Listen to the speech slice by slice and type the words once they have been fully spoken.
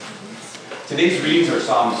Today's readings are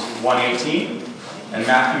Psalms 118 and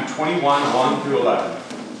Matthew 21, 1 through 11.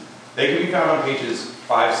 They can be found on pages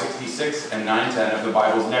 566 and 910 of the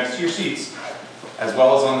Bibles next to your seats, as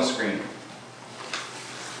well as on the screen.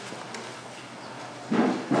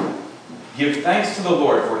 Give thanks to the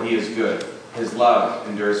Lord, for he is good. His love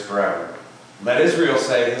endures forever. Let Israel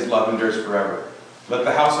say, his love endures forever. Let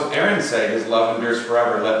the house of Aaron say, his love endures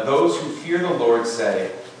forever. Let those who fear the Lord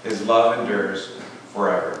say, his love endures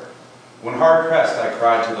forever. When hard pressed, I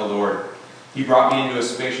cried to the Lord. He brought me into a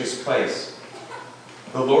spacious place.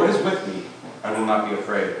 The Lord is with me. I will not be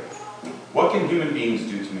afraid. What can human beings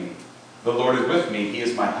do to me? The Lord is with me. He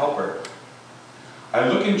is my helper. I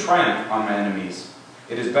look in triumph on my enemies.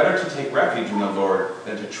 It is better to take refuge in the Lord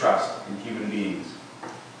than to trust in human beings.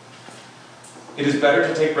 It is better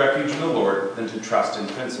to take refuge in the Lord than to trust in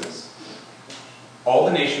princes. All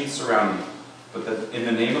the nations surround me, but in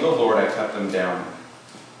the name of the Lord I cut them down.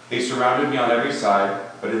 They surrounded me on every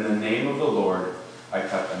side, but in the name of the Lord I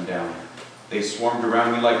cut them down. They swarmed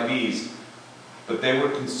around me like bees, but they were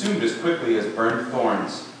consumed as quickly as burned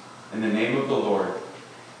thorns. In the name of the Lord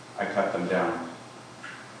I cut them down.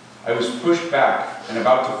 I was pushed back and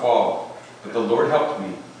about to fall, but the Lord helped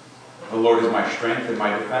me. The Lord is my strength and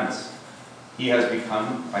my defense. He has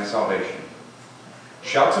become my salvation.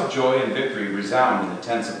 Shouts of joy and victory resound in the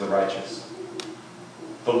tents of the righteous.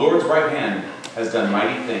 The Lord's right hand has done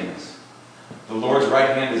mighty things. The Lord's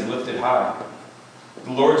right hand is lifted high.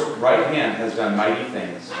 The Lord's right hand has done mighty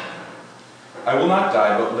things. I will not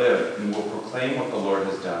die but live and will proclaim what the Lord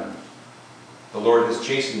has done. The Lord has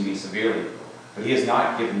chastened me severely, but he has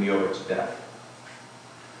not given me over to death.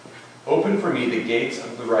 Open for me the gates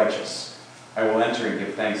of the righteous. I will enter and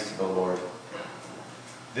give thanks to the Lord.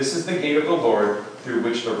 This is the gate of the Lord through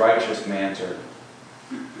which the righteous may enter.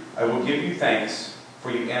 I will give you thanks,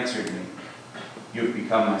 for you answered me. You have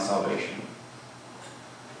become my salvation.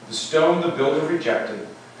 The stone the builder rejected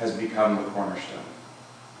has become the cornerstone.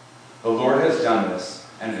 The Lord has done this,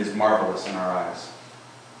 and it is marvelous in our eyes.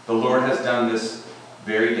 The Lord has done this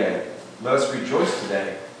very day. Let us rejoice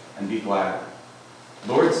today and be glad.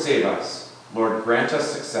 Lord, save us. Lord, grant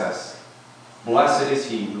us success. Blessed is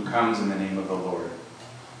he who comes in the name of the Lord.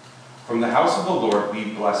 From the house of the Lord we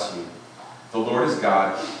bless you. The Lord is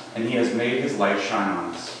God, and he has made his light shine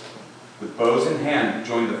on us. With bows in hand,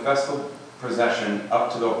 join the festal procession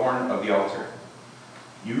up to the horn of the altar.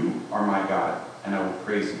 You are my God, and I will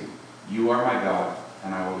praise you. You are my God,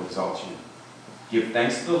 and I will exalt you. Give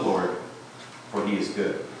thanks to the Lord, for he is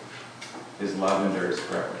good. His love endures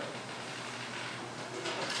forever.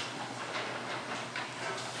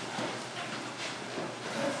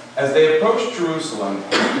 As they approached Jerusalem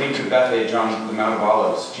and came to Bethphage on the Mount of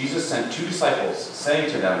Olives, Jesus sent 2 disciples,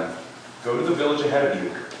 saying to them, "Go to the village ahead of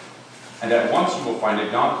you, and at once you will find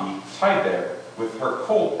a donkey tied there, with her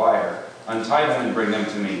colt by her. Untie them and bring them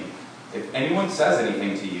to me. If anyone says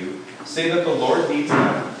anything to you, say that the Lord needs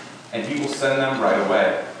them, and he will send them right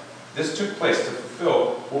away." This took place to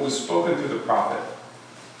fulfill what was spoken through the prophet.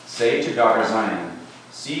 "Say to daughter Zion,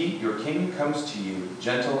 see, your king comes to you,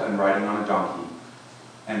 gentle and riding on a donkey,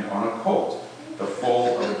 and on a colt, the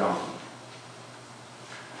foal of a donkey."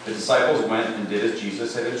 The disciples went and did as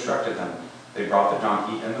Jesus had instructed them. They brought the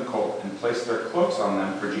donkey and the colt and placed their cloaks on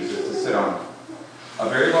them for Jesus to sit on. A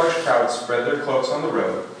very large crowd spread their cloaks on the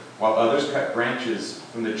road, while others cut branches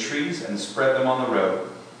from the trees and spread them on the road.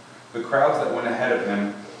 The crowds that went ahead of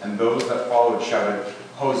him and those that followed shouted,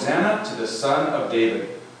 "Hosanna to the Son of David!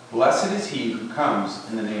 Blessed is he who comes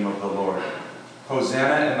in the name of the Lord!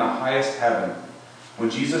 Hosanna in the highest heaven!" When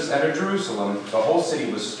Jesus entered Jerusalem, the whole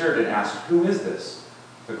city was stirred and asked, "Who is this?"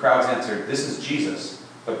 The crowds answered, "This is Jesus,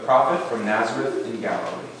 the prophet from Nazareth in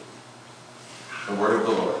Galilee." The word of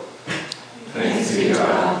the Lord. Thanks be to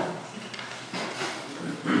God.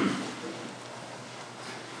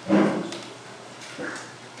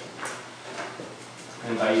 I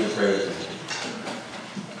invite you to pray with me.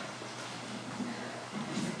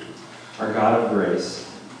 Our God of grace,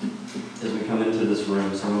 as we come into this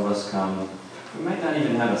room, some of us come, we might not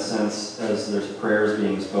even have a sense as there's prayers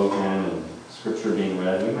being spoken and scripture being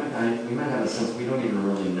read, we might have a sense we don't even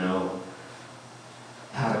really know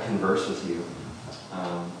how to converse with you.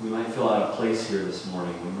 We might feel out of place here this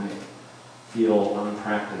morning. We might feel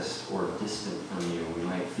unpracticed or distant from you. We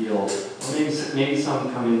might feel, or maybe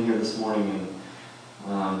some come in here this morning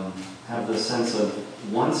and have the sense of,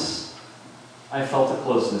 once I felt a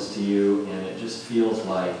closeness to you, and it just feels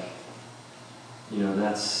like,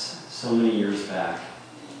 that's so many years back.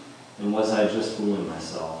 And was I just fooling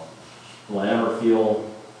myself? Will I ever feel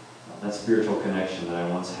that spiritual connection that I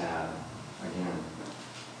once had again?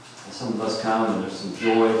 Some of us come and there's some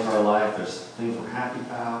joy to our life. There's things we're happy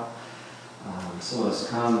about. Some of us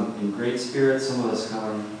come in great spirits. Some of us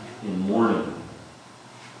come in mourning.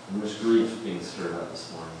 And there's grief being stirred up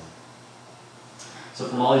this morning. So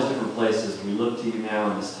from all these different places, we look to you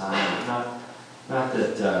now in this time. Not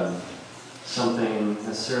that something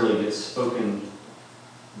necessarily gets spoken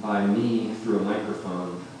by me through a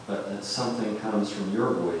microphone, but that something comes from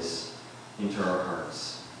your voice into our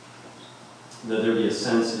hearts. That there be a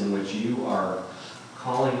sense in which you are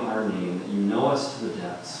calling our name, that you know us to the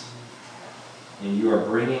depths, and you are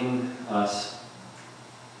bringing us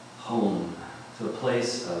home to a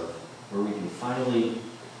place of where we can finally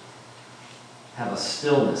have a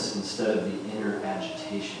stillness instead of the inner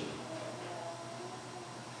agitation.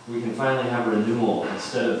 We can finally have renewal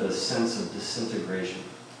instead of the sense of disintegration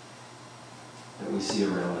that we see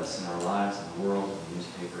around us in our lives, in the world, in the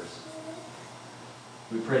newspapers.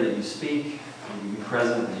 We pray that you speak, that you be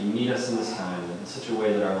present, that you meet us in this time in such a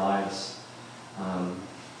way that our lives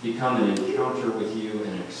become an encounter with you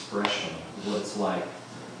and an expression of what it's like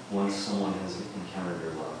once someone has encountered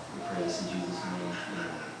your love. We pray this in Jesus' name.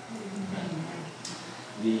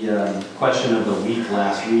 Amen. The question of the week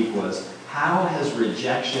last week was, how has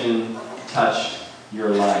rejection touched your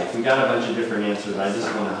life? We got a bunch of different answers. I just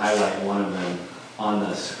want to highlight one of them on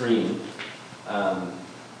the screen.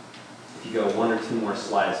 If you go one or two more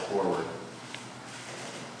slides forward.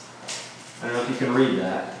 I don't know if you can read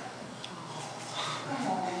that.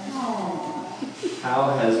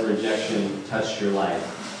 How has rejection touched your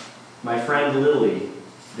life? My friend Lily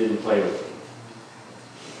didn't play with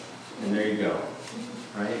me. And there you go.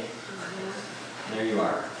 Right? There you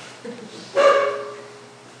are.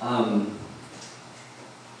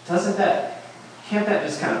 Can't that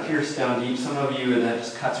just kind of pierce down deep? Some of you, and that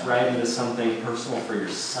just cuts right into something personal for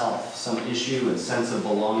yourself, some issue and sense of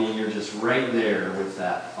belonging. You're just right there with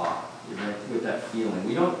that thought, you're right with that feeling.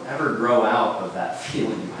 We don't ever grow out of that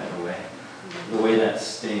feeling, by the way that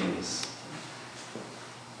stings.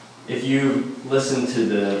 If you listen to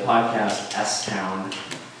the podcast S-Town,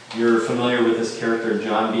 you're familiar with this character,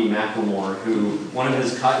 John B. McLemore, who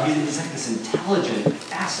he's like this intelligent,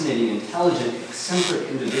 fascinating, eccentric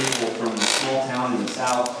individual from a small town in the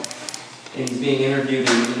South. And he's being interviewed,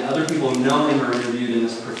 and other people who know him are interviewed, and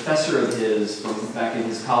this professor of his from back in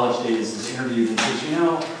his college days is interviewed and says,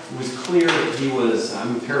 it was clear that he was,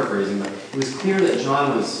 I'm paraphrasing, but it was clear that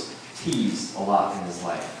John was teased a lot in his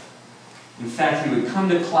life. In fact, he would come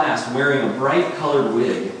to class wearing a bright colored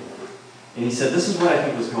wig. And he said, this is what I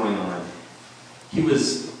think was going on. He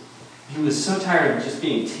was so tired of just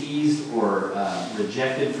being teased or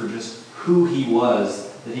rejected for just who he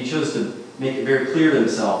was that he chose to make it very clear to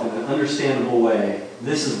himself in an understandable way,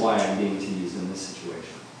 this is why I'm being teased in this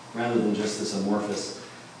situation. Rather than just this amorphous,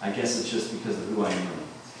 I guess it's just because of who I am.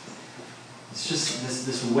 It's just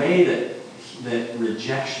this way that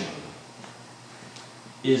rejection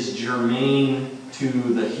is germane to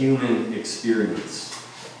the human experience.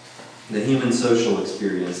 The human social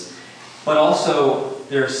experience. But also,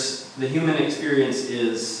 the human experience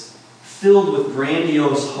is filled with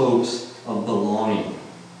grandiose hopes of belonging.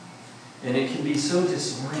 And it can be so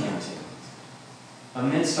disorienting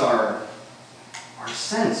amidst our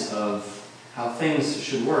sense of how things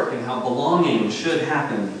should work and how belonging should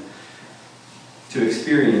happen to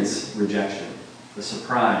experience rejection, the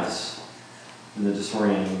surprise and the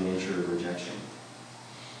disorienting nature of rejection.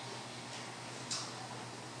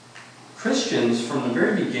 Christians, from the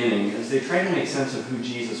very beginning, as they tried to make sense of who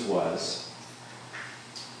Jesus was,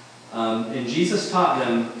 and Jesus taught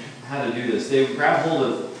them how to do this. They grabbed hold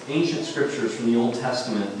of ancient scriptures from the Old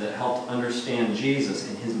Testament that helped understand Jesus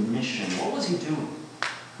and his mission. What was he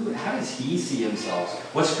doing? How does he see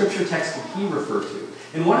himself? What scripture text did he refer to?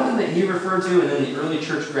 And one of them that he referred to and then the early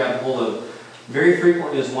church grabbed hold of very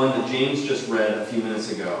frequently is one that James just read a few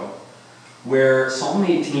minutes ago, where Psalm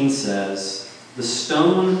 18 says, the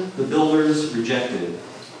stone the builders rejected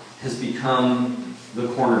has become the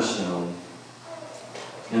cornerstone.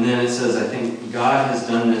 And then it says, I think, God has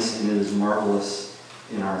done this and it is marvelous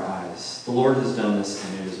in our eyes. The Lord has done this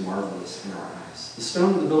and it is marvelous in our eyes. The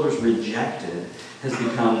stone the builders rejected has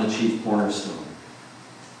become the chief cornerstone.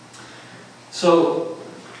 So,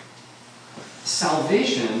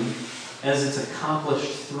 salvation, as it's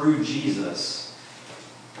accomplished through Jesus,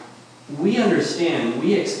 we understand,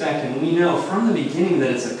 we expect, and we know from the beginning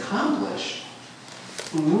that it's accomplished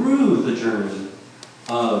through the journey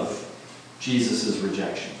of Jesus'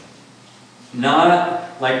 rejection.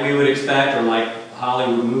 Not like we would expect or like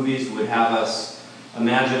Hollywood movies would have us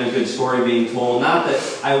imagine a good story being told. Not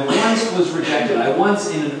that I once was rejected. I once,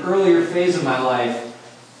 in an earlier phase of my life,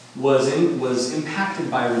 was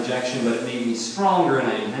impacted by rejection, but it made me stronger, and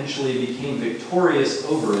I eventually became victorious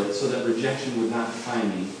over it so that rejection would not define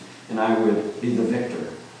me, and I would be the victor.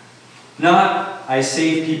 Not, I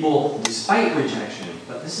save people despite rejection,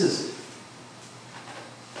 but this is,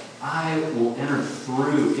 I will enter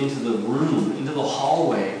through into the room, into the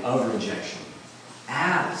hallway of rejection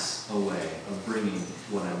as a way of bringing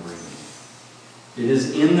what I'm bringing. It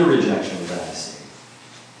is in the rejection that I save.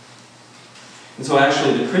 And so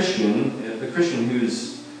actually the Christian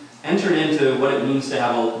who's entered into what it means to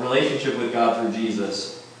have a relationship with God through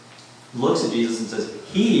Jesus, looks at Jesus and says,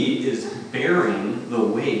 He is bearing the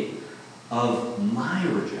weight of my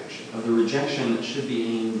rejection, of the rejection that should be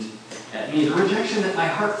aimed at me, the rejection that my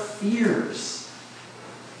heart fears,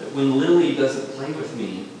 that when Lily doesn't play with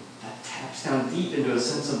me, that taps down deep into a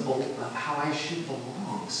sense of how I should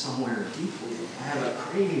belong somewhere deeply. I have a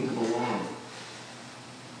craving to belong.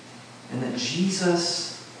 And that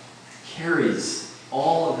Jesus carries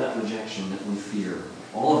all of that rejection that we fear,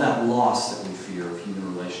 all of that loss that we fear of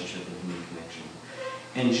human relationship and human connection.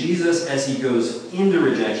 And Jesus, as he goes into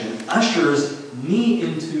rejection, ushers me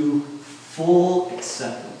into full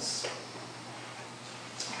acceptance.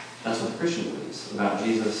 That's what the Christian believes about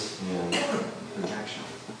Jesus and rejection.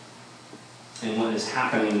 And what is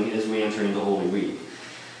happening as we enter into Holy Week.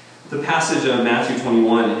 The passage of Matthew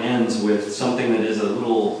 21 ends with something that is a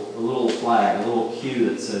little flag, a little cue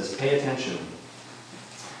that says, pay attention.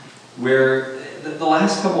 Where the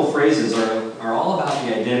last couple of phrases are all about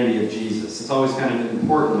the identity of Jesus. It's always kind of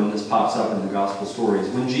important when this pops up in the gospel stories.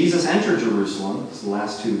 When Jesus entered Jerusalem, it's the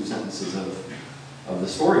last two sentences of the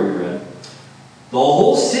story we read, the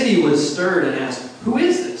whole city was stirred and asked, who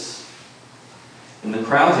is this? And the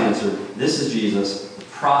crowds answered, this is Jesus, the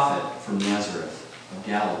prophet from Nazareth of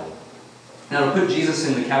Galilee. Now, to put Jesus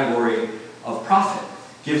in the category of prophet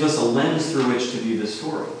gives us a lens through which to view this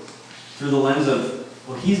story. Through the lens of,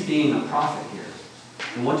 well, he's being a prophet here.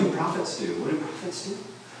 And what do prophets do? What do prophets do?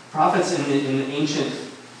 Prophets in the ancient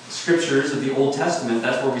scriptures of the Old Testament,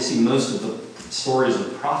 that's where we see most of the stories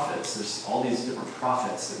of prophets. There's all these different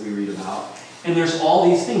prophets that we read about. And there's all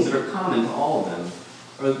these things that are common to all of them.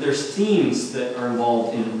 Or there's themes that are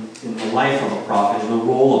involved in the life of a prophet, in the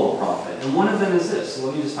role of a prophet. And one of them is this. So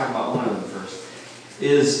let me just talk about one of them first.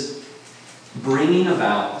 Is bringing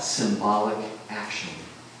about symbolic action.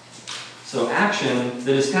 So action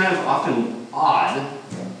that is kind of often odd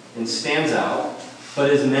and stands out,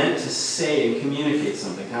 but is meant to say and communicate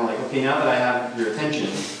something. Kind of like, okay, now that I have your attention,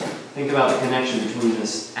 think about the connection between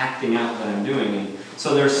this acting out that I'm doing. And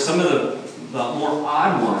so there's some of the more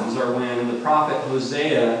odd ones are when the prophet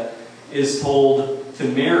Hosea is told to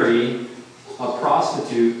marry a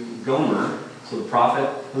prostitute, Gomer. So the prophet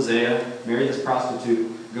Hosea married this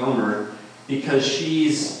prostitute, Gomer, because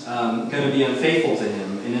she's going to be unfaithful to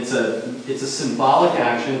him. And it's a symbolic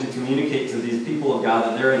action to communicate to these people of God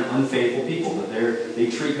that they're an unfaithful people, that they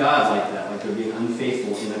treat God like that, like they're being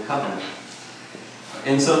unfaithful in a covenant.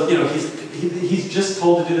 And so, he's just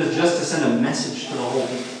told to do this just to send a message to the whole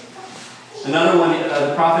people. Another one,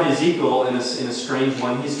 the prophet Ezekiel, in a strange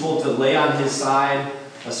one, he's told to lay on his side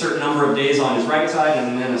a certain number of days on his right side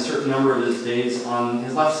and then a certain number of his days on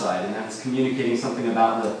his left side. And that's communicating something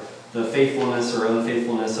about the faithfulness or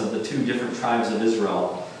unfaithfulness of the two different tribes of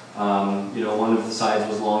Israel. One of the sides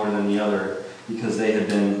was longer than the other because they had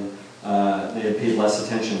paid less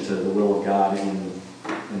attention to the will of God in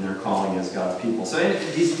their calling as God's people. So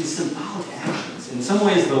these symbolic actions. In some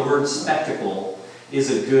ways, the word spectacle is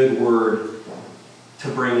a good word to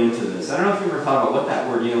bring into this. I don't know if you've ever thought about what that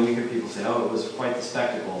word, we hear people say, oh, it was quite the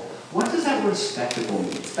spectacle. What does that word spectacle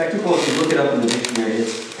mean? Spectacle, if you look it up in the dictionary,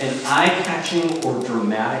 is an eye-catching or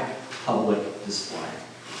dramatic public display.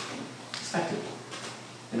 Spectacle.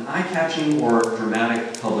 An eye-catching or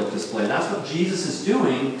dramatic public display. That's what Jesus is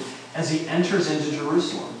doing as he enters into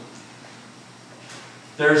Jerusalem.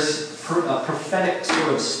 There's a prophetic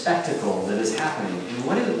sort of spectacle that is happening. And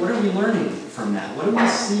what are we learning from that? What do we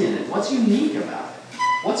see in it? What's unique about it?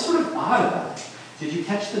 What's sort of odd about it? Did you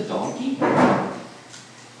catch the donkey? The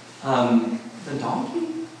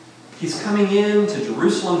donkey? He's coming into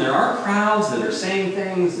Jerusalem. There are crowds that are saying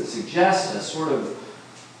things that suggest a sort of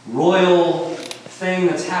royal thing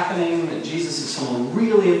that's happening, that Jesus is someone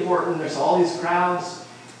really important. There's all these crowds,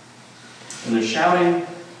 and they're shouting,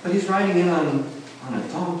 but he's riding in on a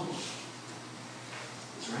donkey.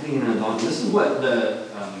 He's riding in on a donkey. This is what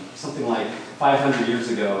something like 500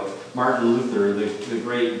 years ago, Martin Luther, the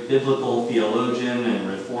great biblical theologian and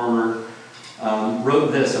reformer,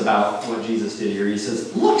 wrote this about what Jesus did here. He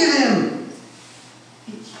says, look at him!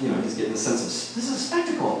 He's getting a sense of, this is a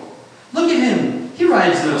spectacle. Look at him! He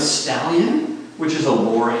rides no stallion. which is a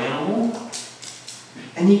war animal.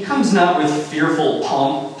 And he comes not with fearful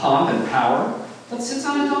pomp and power, but sits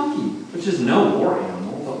on a donkey, which is no war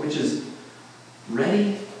animal, but which is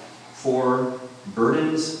ready for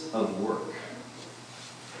burdens of work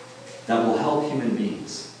that will help human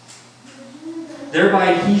beings.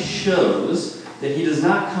 Thereby he shows that he does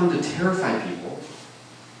not come to terrify people,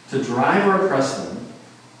 to drive or oppress them,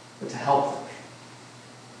 but to help them,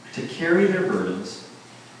 to carry their burdens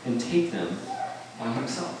and take them on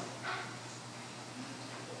himself.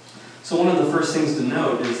 So one of the first things to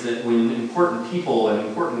note is that when important people and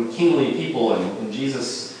important kingly people and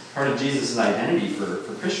Jesus, part of Jesus' identity for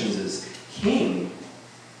Christians is king,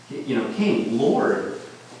 king, Lord.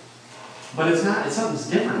 But it's something's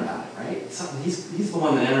different about it, right? He's the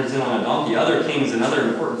one that enters in on a donkey. Other kings and other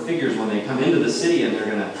important figures, when they come into the city and they're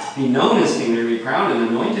going to be known as king, they're going to be crowned and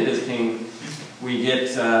anointed as king, we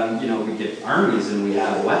get armies and we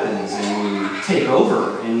have weapons and we take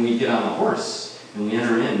over and we get on a horse and we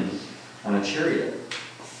enter in on a chariot.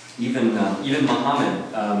 Even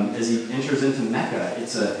Muhammad, as he enters into Mecca,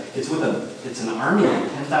 it's an army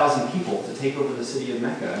of 10,000 people to take over the city of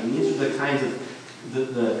Mecca. I mean, these are the kinds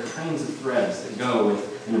of threads that go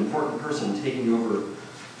with an important person taking over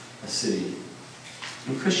a city.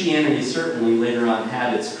 And Christianity certainly later on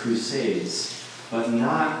had its crusades, but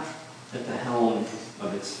not at the helm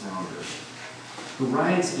of its founder, who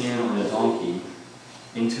rides in on a donkey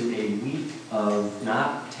into a week of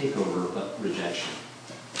not takeover, but rejection.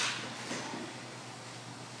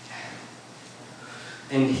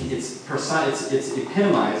 And it's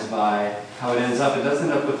epitomized by how it ends up. It doesn't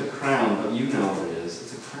end up with the crown, but you know what it is.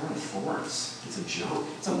 It's a crown of thorns. It's a joke.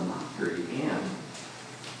 It's a mockery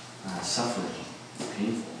and suffering,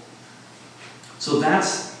 painful. So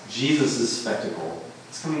that's Jesus' spectacle.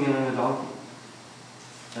 It's coming in on a donkey.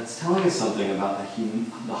 That's telling us something about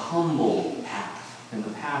the humble path and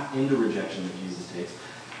the path into rejection that Jesus takes.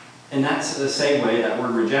 And that's a segue, that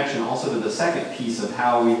word rejection, also to the second piece of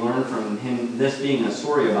how we learn from him, this being a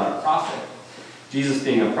story about a prophet. Jesus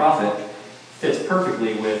being a prophet fits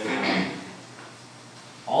perfectly with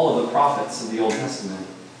all of the prophets of the Old Testament.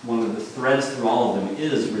 One of the threads through all of them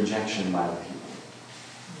is rejection by the people.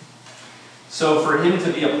 So for him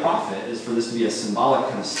to be a prophet is for this to be a symbolic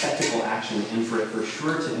kind of spectacle action, and for it for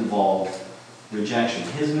sure to involve rejection.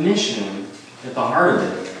 His mission at the heart of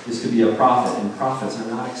it is to be a prophet, and prophets are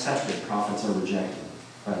not accepted. Prophets are rejected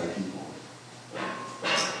by the people.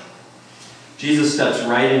 Jesus steps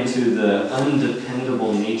right into the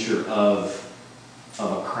undependable nature of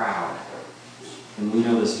a crowd. And we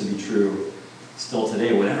know this to be true still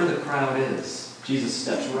today. Whatever the crowd is, Jesus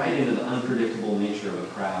steps right into the unpredictable nature of a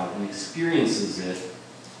crowd and experiences it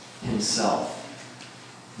himself.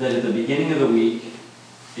 That at the beginning of the week,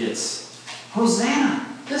 it's, Hosanna!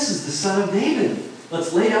 This is the Son of David.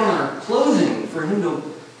 Let's lay down our clothing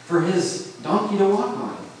for his donkey to walk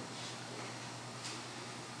on.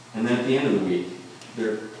 And then at the end of the week,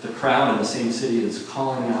 the crowd in the same city is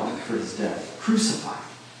calling out for his death. Crucify.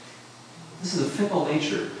 This is the fickle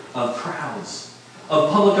nature of crowds,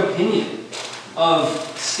 of public opinion, of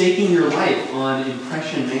staking your life on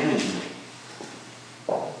impression management.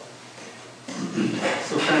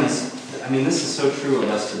 So friends, I mean, this is so true of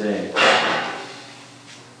us today.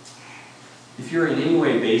 If you're in any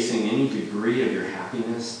way basing any degree of your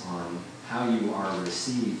happiness on how you are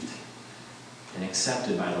received and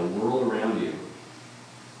accepted by the world around you,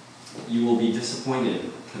 you will be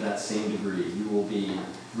disappointed to that same degree. You will be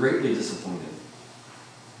greatly disappointed.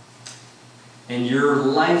 And your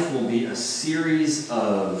life will be a series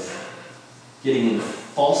of getting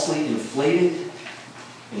falsely inflated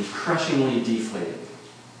and crushingly deflated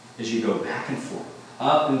as you go back and forth,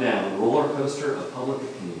 up and down, the roller coaster of public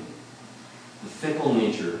opinion. The fickle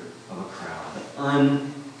nature of a crowd, the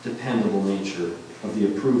undependable nature of the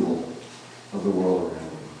approval of the world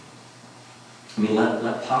around you. I mean,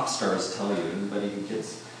 let pop stars tell you, anybody who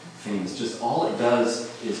gets famous, just all it does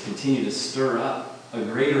is continue to stir up a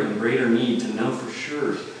greater and greater need to know for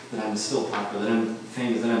sure that I'm still popular, that I'm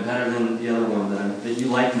famous, that I'm better than the other one, that you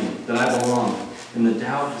like me, that I belong. And the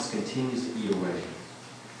doubt just continues to eat away.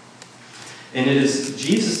 And it is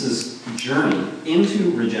Jesus' journey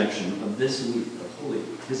into rejection of this week, of Holy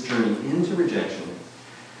Week, his journey into rejection,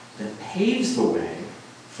 that paves the way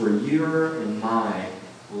for your and my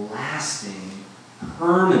lasting,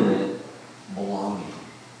 permanent belonging.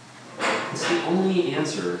 It's the only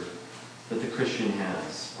answer that the Christian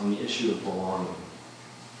has on the issue of belonging.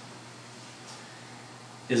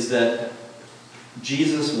 Is that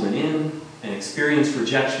Jesus went in and experienced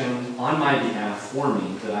rejection on my behalf for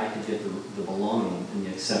me, that I could get the belonging and the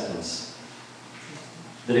acceptance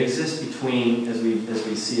that exists between, as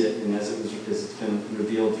we see it and as it's been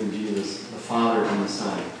revealed through Jesus, the Father and the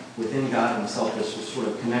Son. Within God himself, there's this sort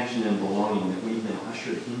of connection and belonging that we've been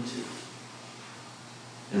ushered into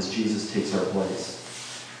as Jesus takes our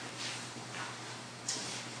place.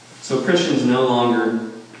 So Christians no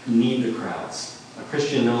longer need the crowds. A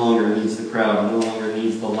Christian no longer needs the crowd, no longer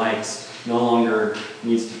needs the likes, no longer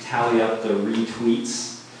needs to tally up the retweets,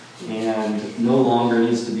 and no longer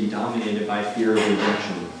needs to be dominated by fear of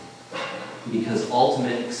rejection, because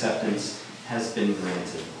ultimate acceptance has been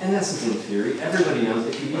granted. And this is in theory. Everybody knows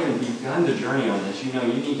if you've even begun to journey on this, you know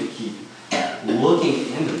you need to keep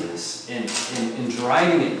looking into this and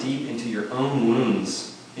driving it deep into your own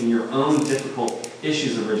wounds, in your own difficult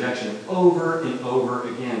issues of rejection over and over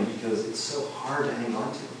again, because it's so hard to hang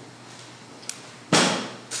on to.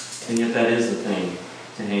 And yet that is the thing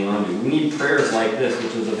to hang on to. We need prayers like this,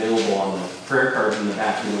 which is available on the prayer cards in the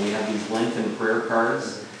back. You know, we have these Lenten prayer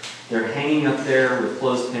cards. They're hanging up there with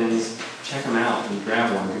clothespins. Check them out and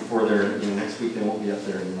grab one before they're, next week they won't be up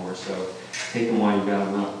there anymore. So take them while you got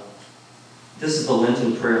them up. This is the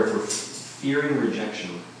Lenten prayer for fearing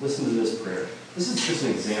rejection. Listen to this prayer. This is just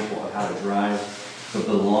an example of how to drive the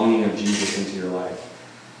belonging of Jesus into your life.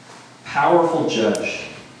 Powerful Judge,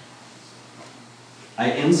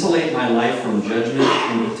 I insulate my life from judgment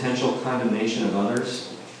and potential condemnation of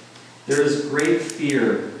others. There is great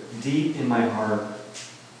fear deep in my heart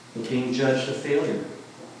of being judged a failure.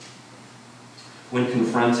 When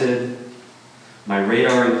confronted, my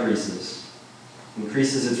radar increases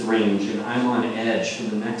its range, and I'm on edge for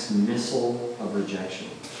the next missile of rejection.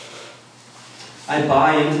 I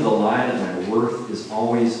buy into the lie that my worth is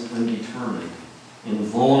always undetermined and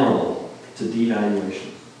vulnerable to devaluation.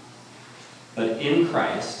 But in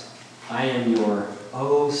Christ, I am your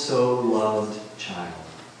oh-so-loved child.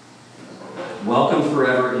 Welcome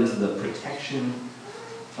forever into the protection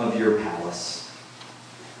of your palace.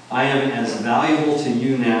 I am as valuable to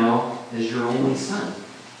you now as your only son,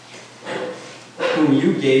 whom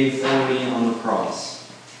you gave for me on the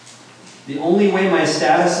cross. The only way my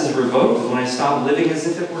status is revoked is when I stop living as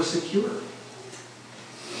if it were secure.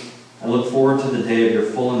 I look forward to the day of your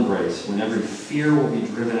full embrace, when every fear will be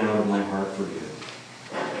driven out of my heart for good.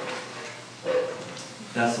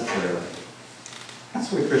 That's the prayer.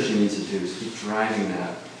 That's what a Christian needs to do, is keep driving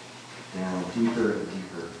that down deeper and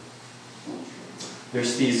deeper.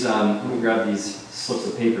 There's these, let me grab these slips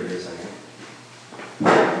of paper here a second.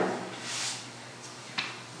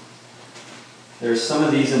 There's some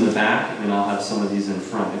of these in the back, and I'll have some of these in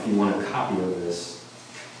front if you want a copy of this.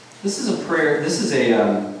 This is a prayer, this is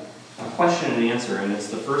a question and answer, and it's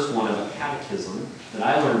the first one of a catechism that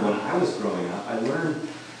I learned when I was growing up. I learned,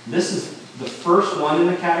 this is the first one in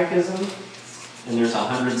the catechism, and there's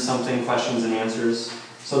 100-something questions and answers.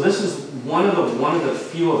 So this is one of the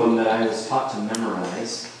few of them that I was taught to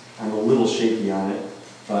memorize. I'm a little shaky on it,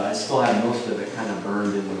 but I still have most of it kind of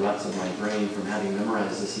burned in the ruts of my brain from having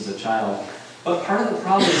memorized this as a child. But part of the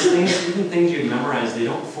problem is even things you memorize, they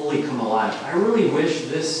don't fully come alive. I really wish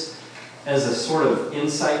this, as a sort of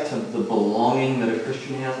insight to the belonging that a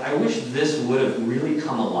Christian has, I wish this would have really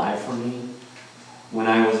come alive for me when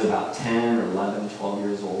I was about 10 or 11, 12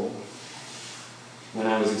 years old, when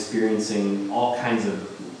I was experiencing all kinds of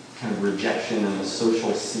kind of rejection in the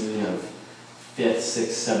social scene of 5th,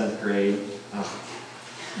 6th, 7th grade.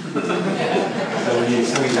 So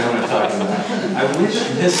we know what I'm talking about. I wish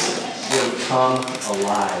this would come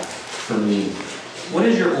alive for me. What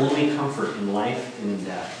is your only comfort in life and in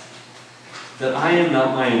death? That I am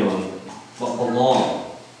not my own, but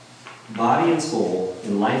belong, body and soul,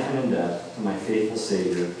 in life and in death, to my faithful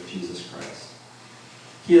Savior, Jesus Christ.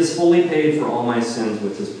 He has fully paid for all my sins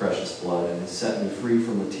with his precious blood and has set me free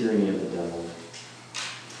from the tyranny of the devil.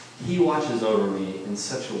 He watches over me in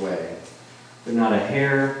such a way that not a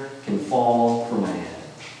hair can fall from my head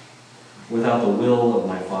without the will of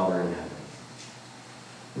my Father in heaven.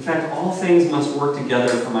 In fact, all things must work together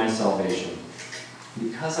for my salvation.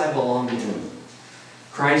 Because I belong to him,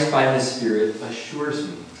 Christ by his Spirit assures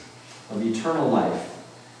me of eternal life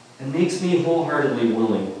and makes me wholeheartedly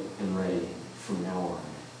willing and ready from now on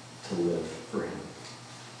to live for him.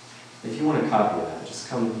 If you want a copy of that, just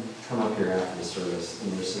come up here after the service,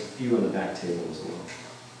 and there's a few on the back table as well.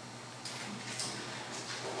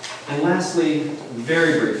 And lastly,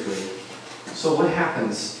 very briefly, so what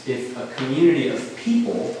happens if a community of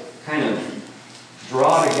people kind of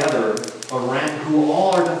draw together around, who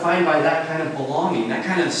all are defined by that kind of belonging, that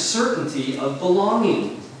kind of certainty of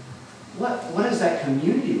belonging? What does that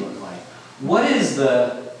community look like? What is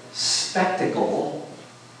the spectacle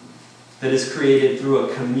that is created through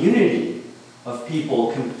a community of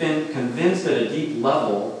people convinced at a deep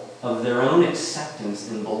level of their own acceptance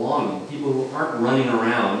and belonging. People who aren't running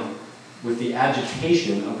around with the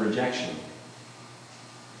agitation of rejection.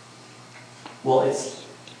 Well, I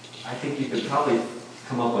think you could probably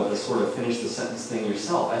come up with a sort of finish the sentence thing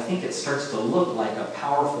yourself. I think it starts to look like a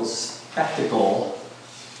powerful spectacle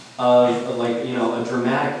of, like, a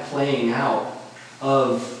dramatic playing out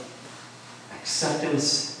of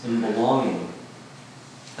acceptance and belonging.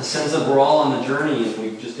 A sense of we're all on the journey,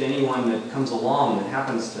 and anyone that comes along that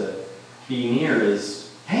happens to be near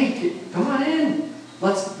is, hey, come on in.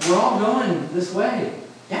 We're all going this way.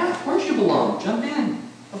 Yeah, of course you belong. Jump in.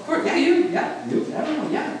 Of course, you,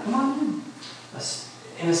 everyone, come on in.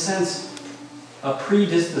 In a sense, a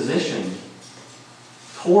predisposition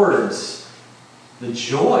towards the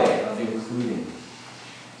joy of including,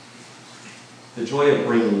 the joy of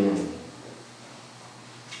bringing in.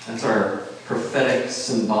 That's our prophetic,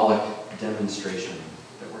 symbolic demonstration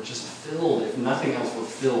that we're just filled, if nothing else, we're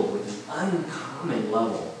filled with an uncommon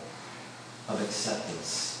level of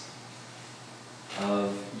acceptance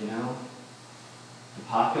of, the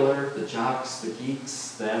popular, the jocks, the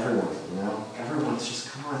geeks, the everyone, Everyone's just,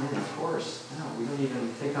 come on in, of course. No, we don't even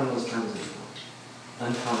think on those terms anymore.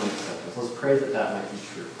 Uncommon acceptance. Let's pray that might be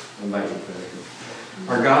true. I invite you to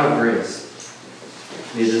pray. Our God of grace,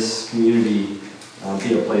 may this community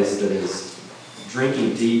be a place that is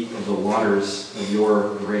drinking deep of the waters of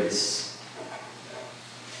your grace.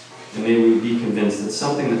 And may we be convinced that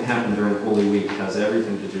something that happened during Holy Week has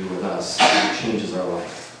everything to do with us and changes our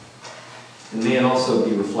life. And may it also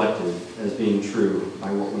be reflected as being true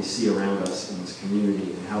by what we see around us in this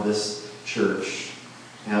community and how this church,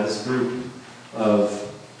 how this group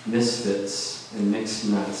of misfits and mixed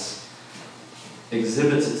nuts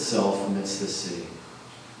exhibits itself amidst this city.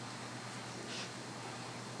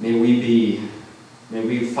 May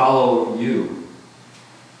we follow you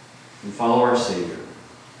and follow our Savior,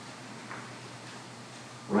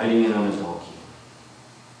 riding in on a donkey,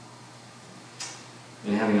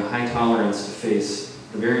 and having a high tolerance to face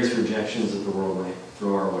the various rejections that the world might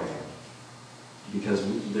throw our way. Because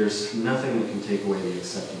there's nothing that can take away the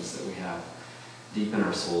acceptance that we have deep in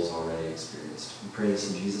our souls already experienced. We pray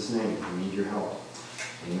this in Jesus' name. We need your help.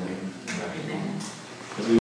 Amen. Amen.